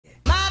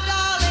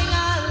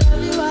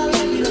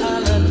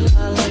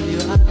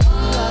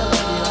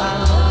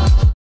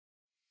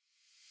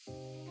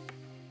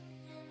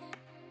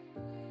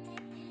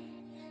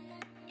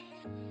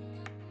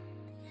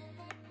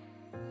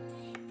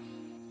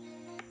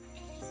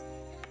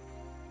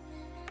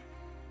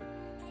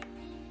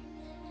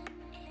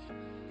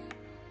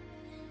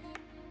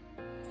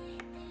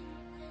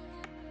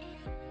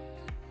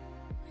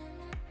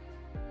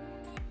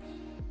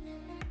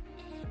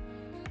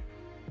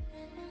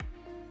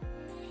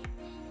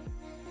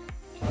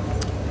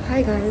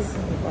Hi guys,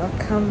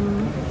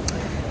 welcome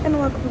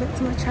back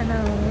to my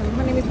channel.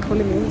 My name is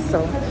Coley.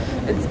 So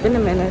it's been a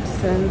minute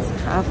since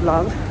I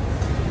vlogged.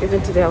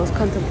 Even today I was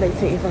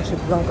contemplating if I should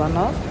vlog or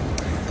not,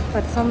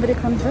 but somebody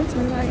convinced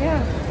me like,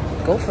 yeah,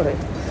 go for it.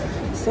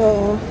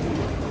 So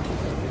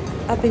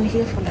I've been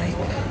here for like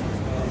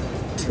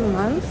 2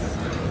 months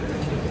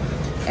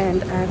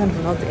and I haven't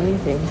vlogged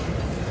anything.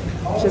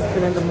 Just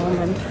been in the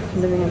moment,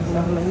 living in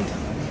the moment,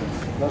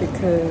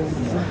 because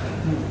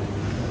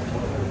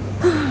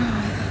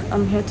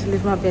I'm here to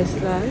live my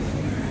best life,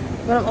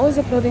 but I'm always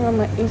uploading on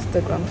my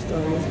Instagram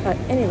stories. But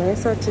anyway,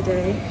 so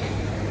today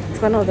it's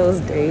one of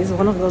those days,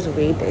 one of those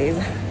away days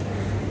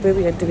where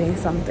we are doing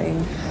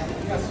something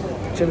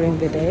during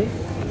the day.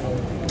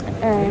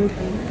 And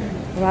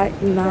right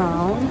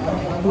now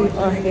we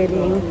are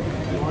heading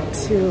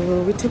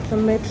to, we took the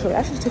metro,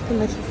 actually took the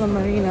metro from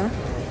Marina,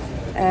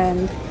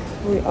 and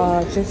we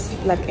are just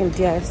like in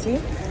DIFC,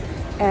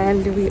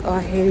 and we are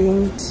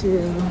heading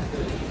to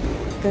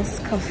this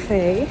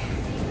cafe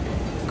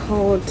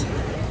called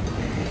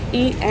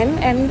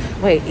El&n.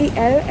 Wait,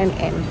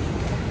 El&n.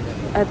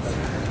 It's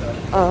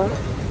a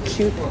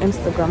cute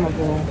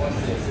Instagrammable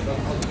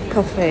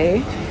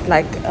cafe,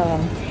 like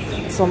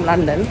it's from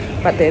London,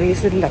 but they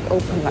recently like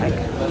opened like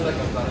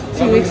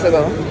 2 weeks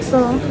ago. So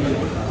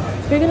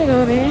we're gonna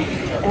go there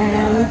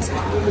and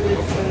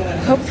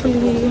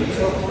hopefully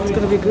it's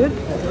gonna be good.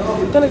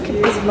 I'm gonna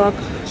keep this vlog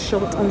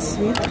short and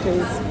sweet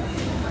because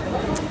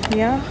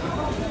yeah,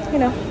 you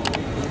know,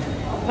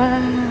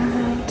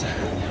 but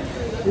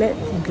let's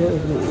go.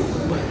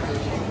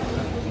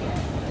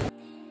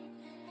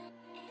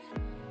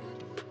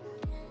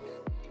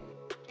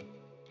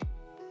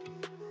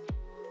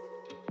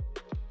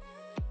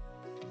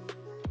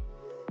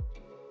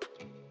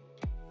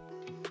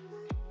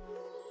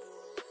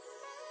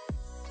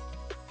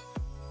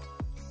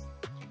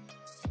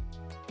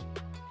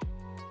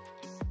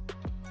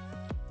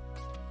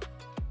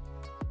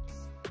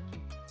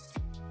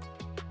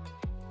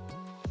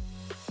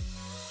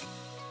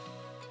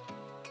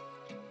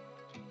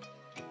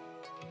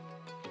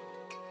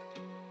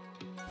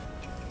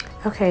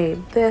 Okay,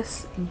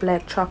 this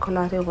black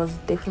chocolate was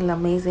definitely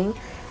amazing,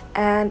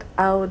 and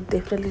I would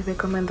definitely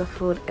recommend the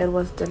food. It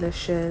was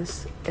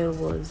delicious, it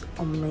was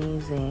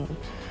amazing,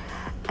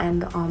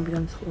 and the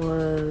ambience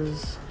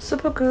was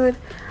super good.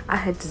 I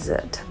had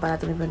dessert, but I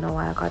don't even know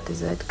why I got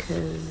dessert,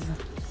 because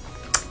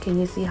can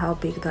you see how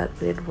big that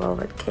red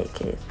velvet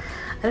cake is?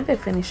 I didn't even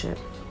finish it,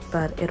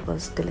 but it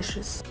was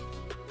delicious.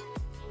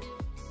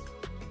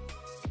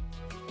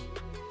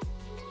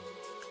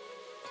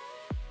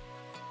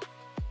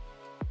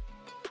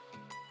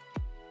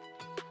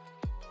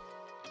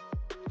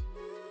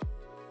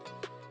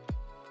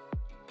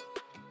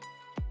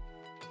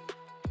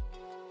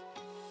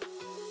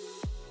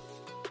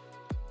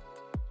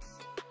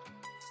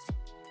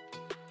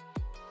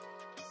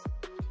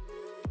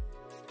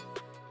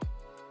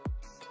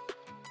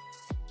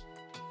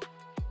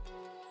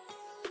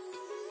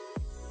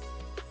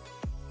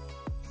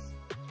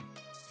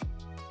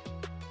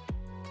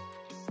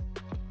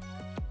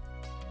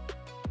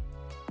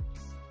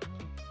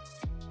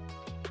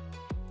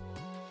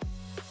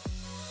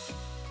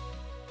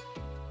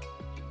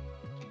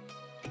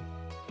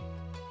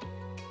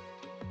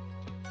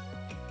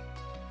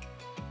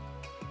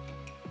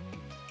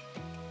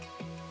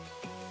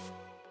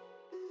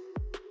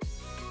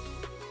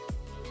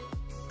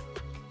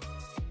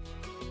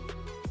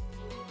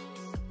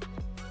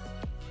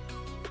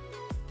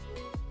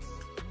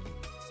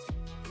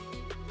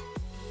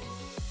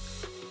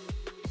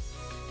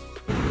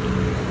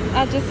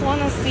 I just want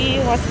to see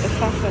what's the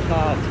fuss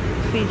about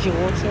Fiji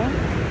water.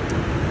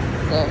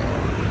 So,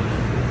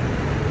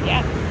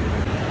 yeah.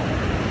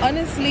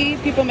 Honestly,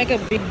 people make a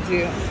big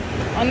deal.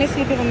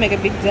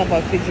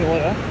 About Fiji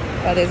water,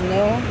 but there's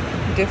no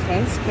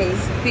difference because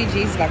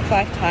Fiji is like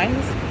 5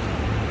 times,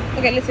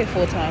 okay, let's say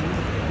 4 times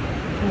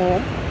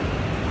more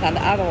than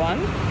the other one.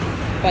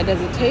 But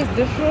does it taste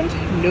different?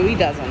 No, it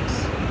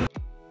doesn't.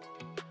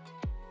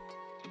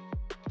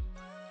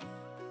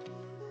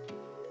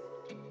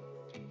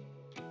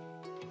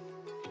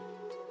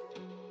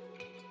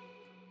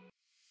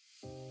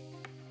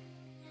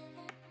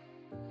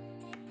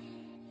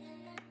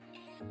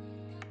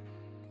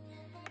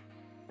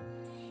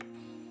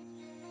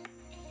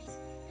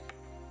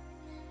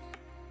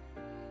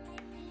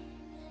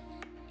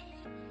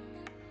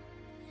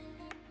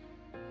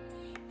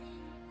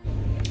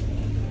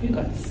 We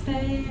got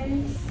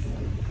snacks,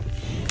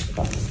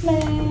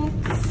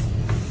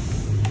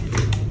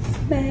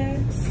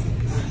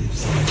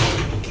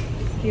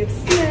 Here's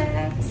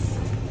snacks.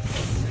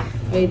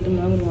 Wait,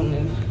 the other one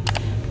in.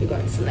 We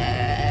got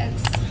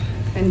snacks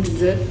and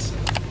dessert.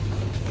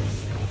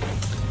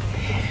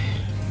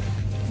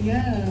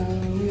 Yeah,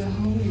 we are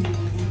home now.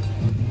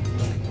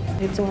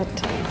 It's what?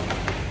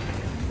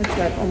 It's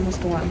like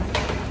almost 1.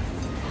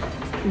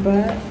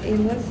 But it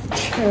was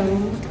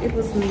chilled. It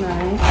was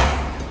nice.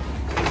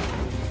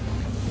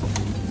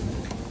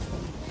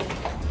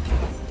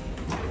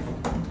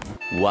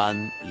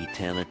 One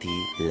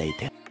eternity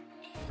later.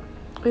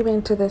 We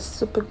went to this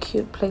super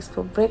cute place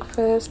for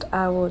breakfast.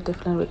 I would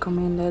definitely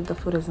recommend it. The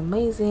food is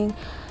amazing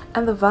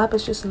and the vibe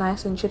is just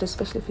nice and chill,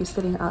 especially if you're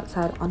sitting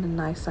outside on a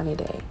nice sunny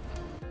day.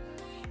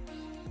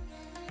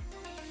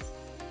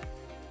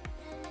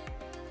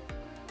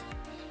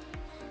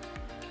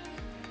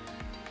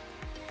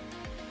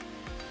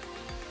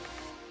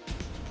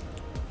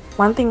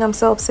 One thing I'm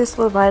so obsessed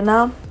with right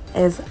now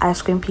is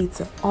ice cream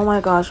pizza. Oh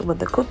my gosh, with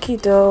the cookie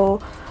dough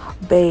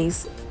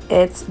base,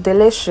 it's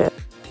delicious.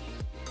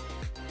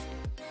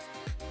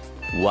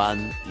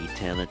 One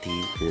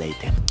eternity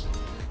later.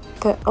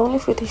 The only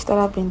footage that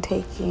I've been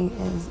taking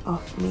is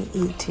of me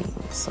eating,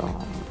 so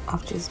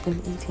I've just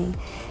been eating.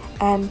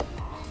 And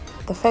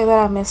the fact that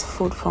I miss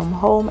food from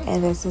home,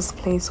 and there's this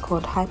place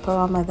called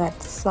Hyperama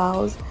that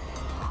sells,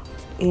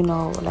 you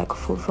know, like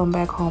food from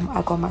back home.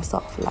 I got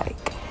myself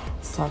like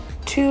some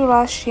 2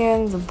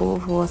 Russians,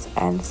 bourgeois,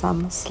 and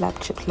some slab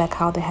chips like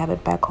how they have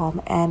it back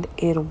home, and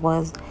it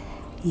was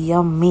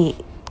yummy.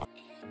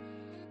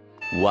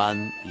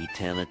 One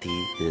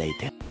eternity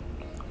later.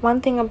 One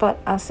thing about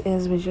us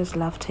is we just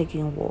love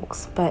taking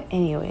walks. But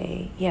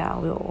anyway, yeah,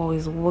 we were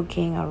always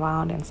walking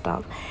around and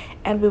stuff.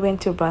 And we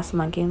went to Brass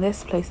Monkey, and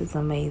this place is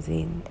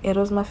amazing. It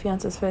was my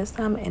fiance's first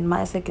time and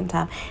my second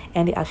time,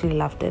 and he actually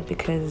loved it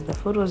because the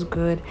food was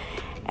good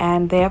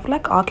and they have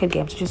like arcade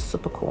games, just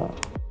super cool.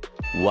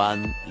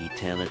 One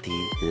eternity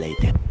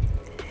later.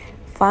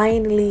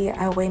 Finally,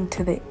 I went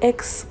to the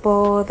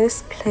expo.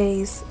 This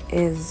place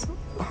is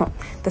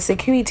the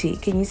security,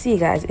 can you see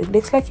guys, it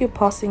looks like you're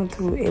passing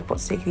through airport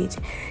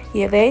security.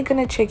 Yeah, they're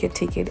gonna check your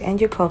ticket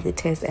and your COVID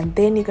test, and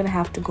then you're gonna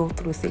have to go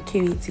through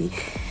security,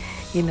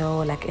 you know,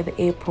 like at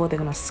the airport. They're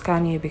gonna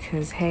scan you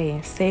because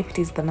hey,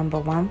 safety is the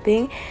 #1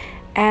 thing.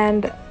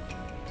 And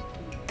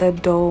the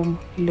dome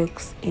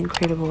looks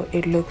incredible.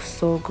 It looks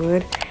so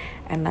good.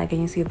 And like,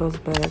 can you see those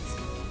birds?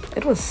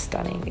 It was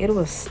stunning. It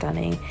was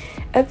stunning.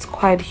 It's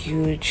quite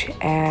huge,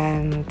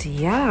 and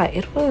yeah,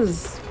 it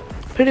was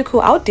pretty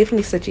cool. I would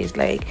definitely suggest,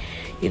 like,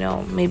 you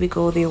know, maybe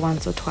go there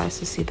once or twice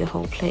to see the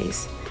whole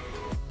place.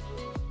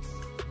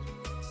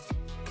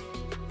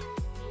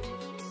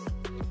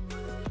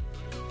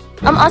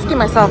 I'm asking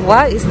myself,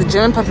 why is the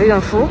German pavilion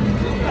full?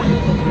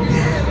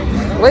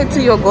 Wait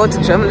till you go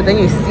to Germany, then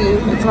you see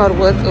it's not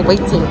worth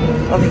waiting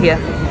over here.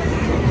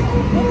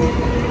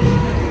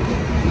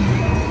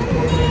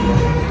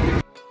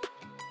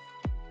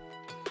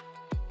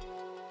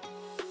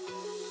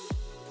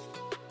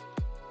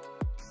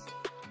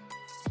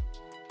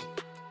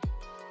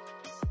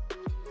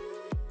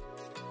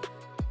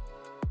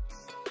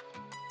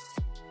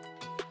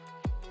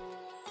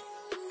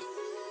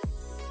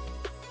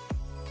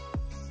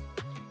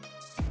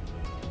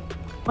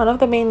 One of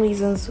the main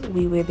reasons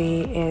we were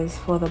there is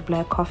for the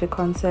Black Coffee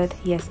concert.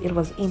 Yes, it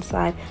was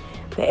inside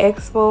the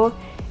expo.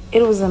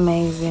 It was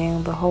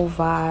amazing, the whole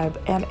vibe,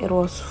 and it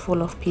was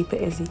full of people,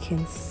 as you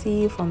can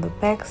see from the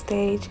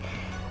backstage,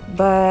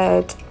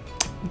 but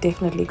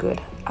definitely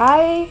good.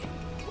 I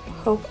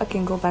hope I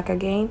can go back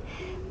again.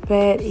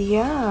 But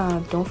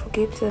yeah, don't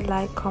forget to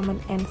like,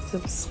 comment, and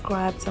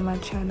subscribe to my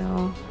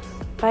channel.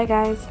 Bye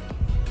guys.